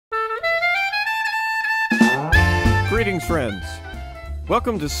Greetings, friends.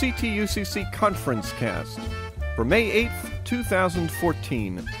 Welcome to CTUCC ConferenceCast for May 8th,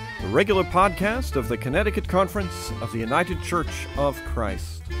 2014, the regular podcast of the Connecticut Conference of the United Church of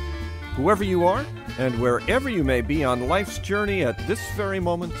Christ. Whoever you are, and wherever you may be on life's journey at this very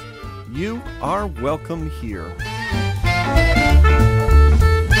moment, you are welcome here.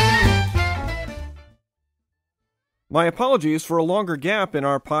 My apologies for a longer gap in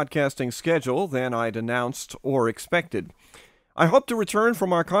our podcasting schedule than I'd announced or expected. I hope to return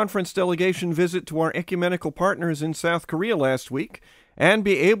from our conference delegation visit to our ecumenical partners in South Korea last week and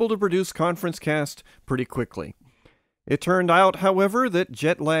be able to produce ConferenceCast pretty quickly. It turned out, however, that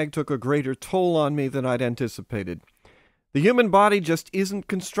jet lag took a greater toll on me than I'd anticipated. The human body just isn't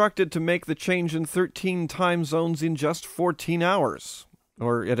constructed to make the change in 13 time zones in just 14 hours,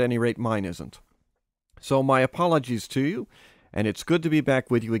 or at any rate mine isn't. So my apologies to you, and it's good to be back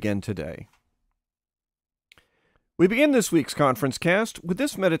with you again today. We begin this week's ConferenceCast with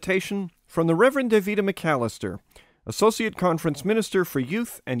this meditation from the Reverend Vita McCallister, Associate Conference Minister for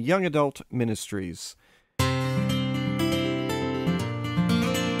Youth and Young Adult Ministries.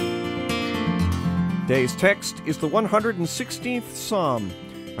 Today's text is the 116th Psalm,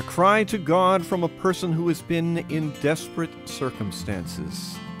 a cry to God from a person who has been in desperate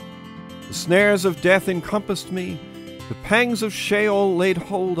circumstances. The snares of death encompassed me, the pangs of Sheol laid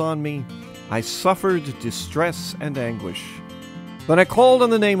hold on me. I suffered distress and anguish. Then I called on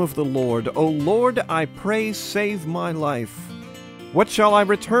the name of the Lord. O Lord, I pray, save my life. What shall I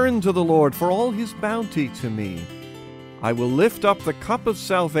return to the Lord for all his bounty to me? I will lift up the cup of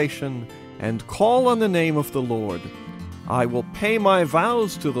salvation and call on the name of the Lord. I will pay my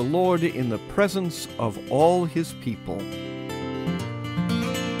vows to the Lord in the presence of all his people.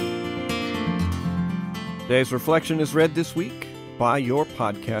 Today's reflection is read this week by your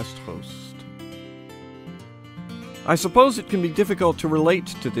podcast host. I suppose it can be difficult to relate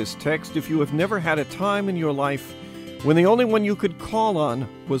to this text if you have never had a time in your life when the only one you could call on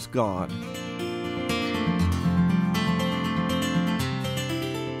was God.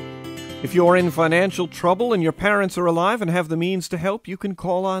 If you are in financial trouble and your parents are alive and have the means to help, you can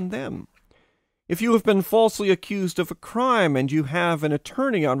call on them. If you have been falsely accused of a crime and you have an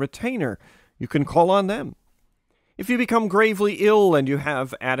attorney on retainer, you can call on them. If you become gravely ill and you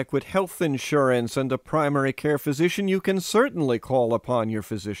have adequate health insurance and a primary care physician, you can certainly call upon your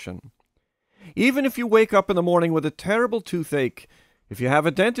physician. Even if you wake up in the morning with a terrible toothache, if you have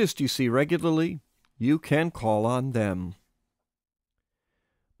a dentist you see regularly, you can call on them.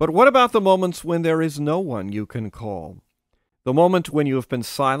 But what about the moments when there is no one you can call? The moment when you have been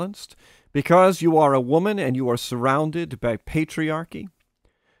silenced because you are a woman and you are surrounded by patriarchy?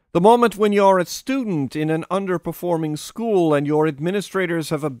 The moment when you are a student in an underperforming school and your administrators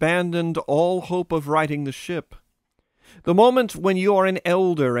have abandoned all hope of righting the ship. The moment when you are an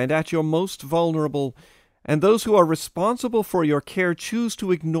elder and at your most vulnerable, and those who are responsible for your care choose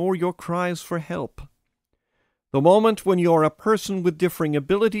to ignore your cries for help. The moment when you are a person with differing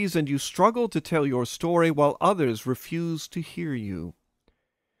abilities and you struggle to tell your story while others refuse to hear you.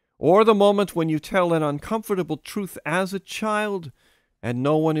 Or the moment when you tell an uncomfortable truth as a child and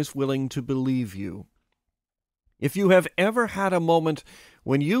no one is willing to believe you. If you have ever had a moment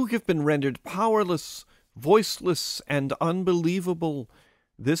when you have been rendered powerless, voiceless, and unbelievable,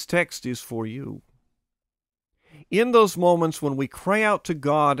 this text is for you. In those moments when we cry out to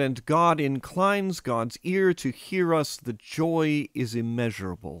God and God inclines God's ear to hear us, the joy is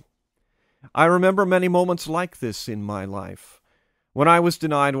immeasurable. I remember many moments like this in my life. When I was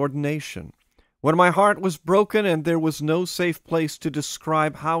denied ordination, when my heart was broken and there was no safe place to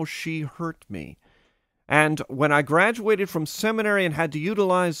describe how she hurt me, and when I graduated from seminary and had to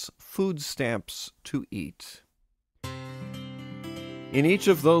utilize food stamps to eat. In each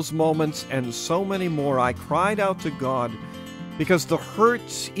of those moments and so many more, I cried out to God because the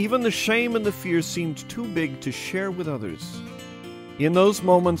hurt, even the shame and the fear seemed too big to share with others. In those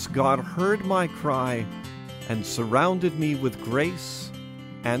moments, God heard my cry and surrounded me with grace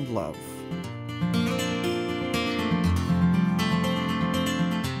and love.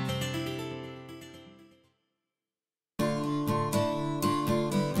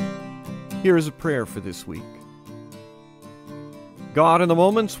 Here is a prayer for this week. God, in the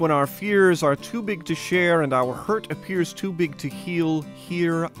moments when our fears are too big to share and our hurt appears too big to heal,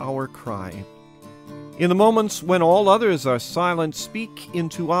 hear our cry. In the moments when all others are silent, speak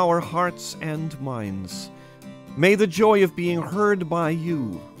into our hearts and minds. May the joy of being heard by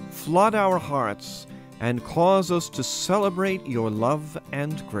you flood our hearts and cause us to celebrate your love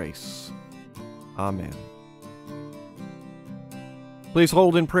and grace. Amen. Please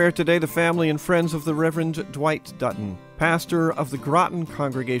hold in prayer today the family and friends of the Reverend Dwight Dutton, pastor of the Groton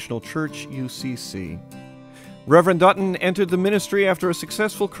Congregational Church, UCC. Reverend Dutton entered the ministry after a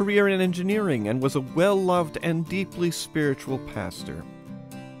successful career in engineering and was a well-loved and deeply spiritual pastor.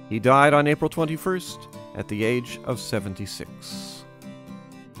 He died on April 21st at the age of 76.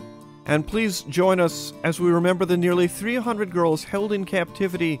 And please join us as we remember the nearly 300 girls held in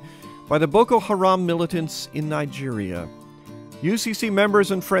captivity by the Boko Haram militants in Nigeria. UCC members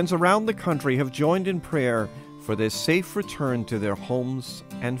and friends around the country have joined in prayer for their safe return to their homes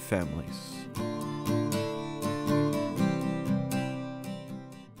and families.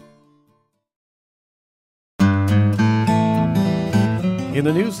 In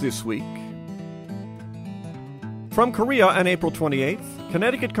the news this week, from Korea on April 28th,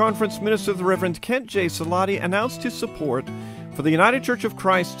 Connecticut Conference Minister the Reverend Kent J. Siladi announced his support for the United Church of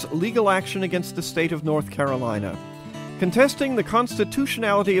Christ's legal action against the state of North Carolina, contesting the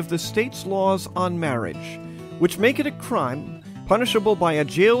constitutionality of the state's laws on marriage, which make it a crime punishable by a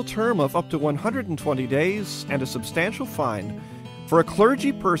jail term of up to 120 days and a substantial fine for a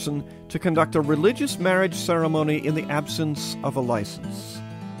clergy person to conduct a religious marriage ceremony in the absence of a license.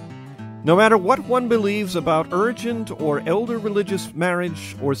 No matter what one believes about urgent or elder religious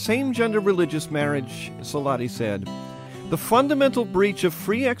marriage or same-gender religious marriage, Siladi said, the fundamental breach of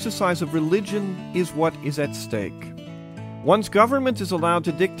free exercise of religion is what is at stake. Once government is allowed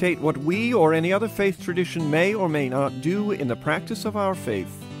to dictate what we or any other faith tradition may or may not do in the practice of our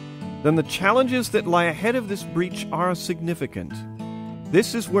faith, then the challenges that lie ahead of this breach are significant.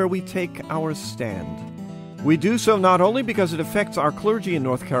 This is where we take our stand. We do so not only because it affects our clergy in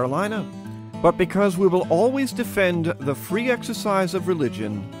North Carolina, but because we will always defend the free exercise of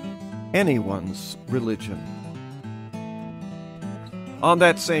religion, anyone's religion. On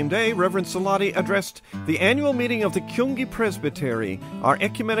that same day, Reverend Siladi addressed the annual meeting of the Kyung-Ki Presbytery, our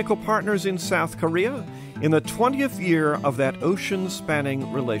ecumenical partners in South Korea, in the 20th year of that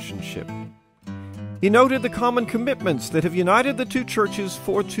ocean-spanning relationship. He noted the common commitments that have united the two churches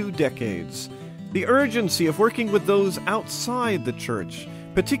for 2 decades, the urgency of working with those outside the church,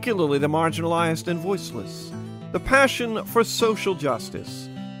 particularly the marginalized and voiceless, the passion for social justice,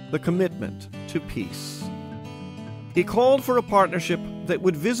 the commitment to peace. He called for a partnership that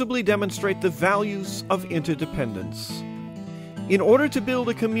would visibly demonstrate the values of interdependence. In order to build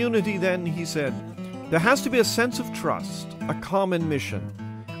a community, then, he said, there has to be a sense of trust, a common mission,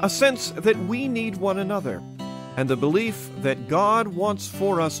 a sense that we need one another, and the belief that God wants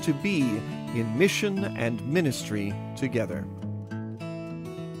for us to be in mission and ministry together.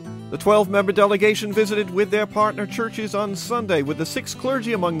 The 12-member delegation visited with their partner churches on Sunday, with the 6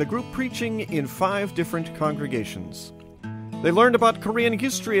 clergy among the group preaching in 5 different congregations. They learned about Korean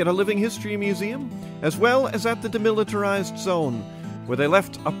history at a Living History Museum, as well as at the Demilitarized Zone, where they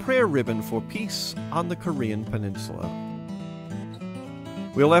left a prayer ribbon for peace on the Korean Peninsula.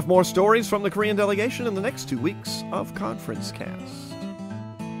 We'll have more stories from the Korean delegation in the next 2 weeks of ConferenceCast.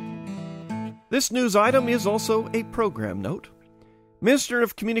 This news item is also a program note. Minister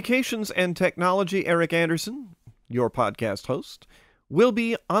of Communications and Technology Eric Anderson, your podcast host, will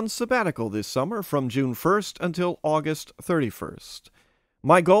be on sabbatical this summer from June 1st until August 31st.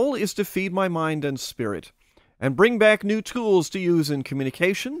 My goal is to feed my mind and spirit and bring back new tools to use in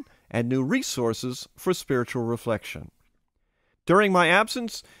communication and new resources for spiritual reflection. During my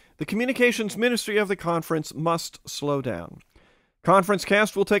absence, the communications ministry of the conference must slow down.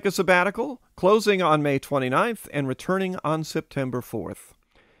 ConferenceCast will take a sabbatical, closing on May 29th and returning on September 4th.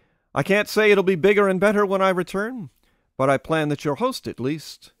 I can't say it'll be bigger and better when I return, but I plan that your host, at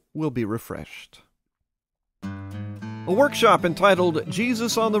least, will be refreshed. A workshop entitled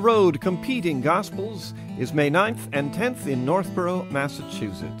Jesus on the Road, Competing Gospels is May 9th and 10th in Northborough,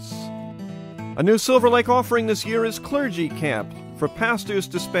 Massachusetts. A new Silver Lake offering this year is Clergy Camp, for pastors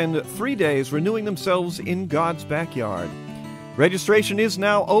to spend 3 days renewing themselves in God's backyard. Registration is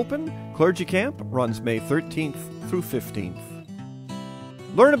now open. Clergy Camp runs May 13th through 15th.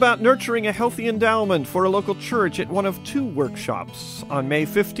 Learn about nurturing a healthy endowment for a local church at one of 2 workshops, on May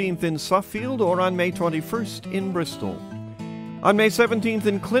 15th in Suffield or on May 21st in Bristol. On May 17th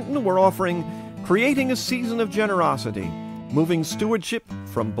in Clinton, we're offering Creating a Season of Generosity, moving stewardship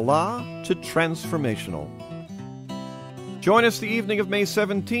from blah to transformational. Join us the evening of May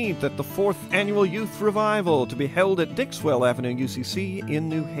 17th at the 4th Annual Youth Revival, to be held at Dixwell Avenue, UCC in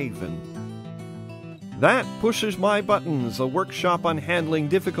New Haven. That Pushes My Buttons, a workshop on handling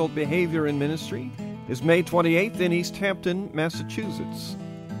difficult behavior in ministry, is May 28th in East Hampton, Massachusetts.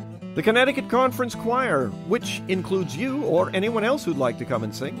 The Connecticut Conference Choir, which includes you or anyone else who'd like to come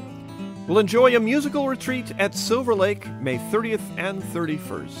and sing, will enjoy a musical retreat at Silver Lake May 30th and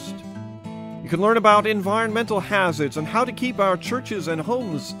 31st. You can learn about environmental hazards and how to keep our churches and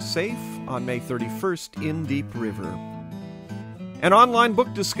homes safe on May 31st in Deep River. An online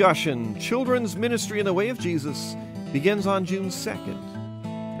book discussion, Children's Ministry in the Way of Jesus, begins on June 2nd.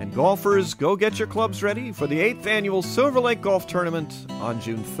 And golfers, go get your clubs ready for the 8th annual Silver Lake Golf Tournament on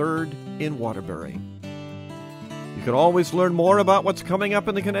June 3rd in Waterbury. You can always learn more about what's coming up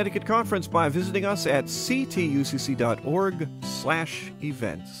in the Connecticut Conference by visiting us at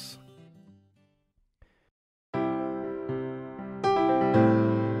ctucc.org/events.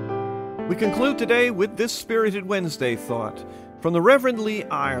 We conclude today with this Spirited Wednesday thought from the Reverend Lee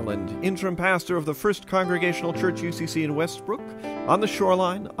Ireland, interim pastor of the First Congregational Church UCC in Westbrook, on the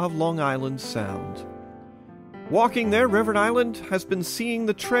shoreline of Long Island Sound. Walking there, Reverend Ireland has been seeing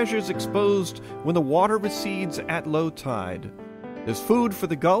the treasures exposed when the water recedes at low tide. There's food for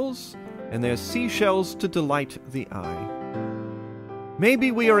the gulls, and there's seashells to delight the eye.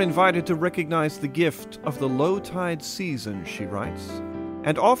 Maybe we are invited to recognize the gift of the low tide season, she writes,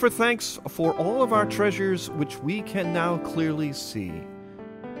 and offer thanks for all of our treasures which we can now clearly see,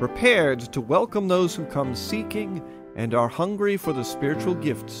 prepared to welcome those who come seeking and are hungry for the spiritual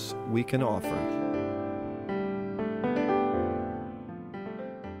gifts we can offer.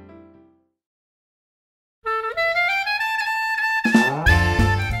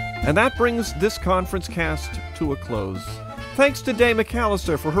 And that brings this ConferenceCast to a close. Thanks to Vita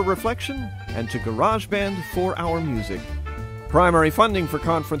McCallister for her reflection and to GarageBand for our music. Primary funding for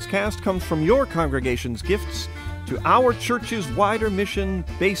ConferenceCast comes from your congregation's gifts to our church's wider mission,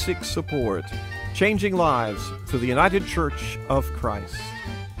 basic support, changing lives through the United Church of Christ.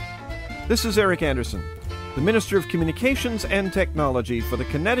 This is Eric Anderson, the Minister of Communications and Technology for the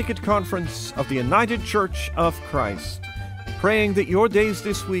Connecticut Conference of the United Church of Christ, praying that your days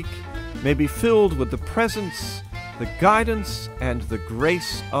this week may be filled with the presence, the guidance, and the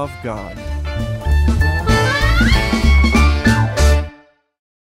grace of God.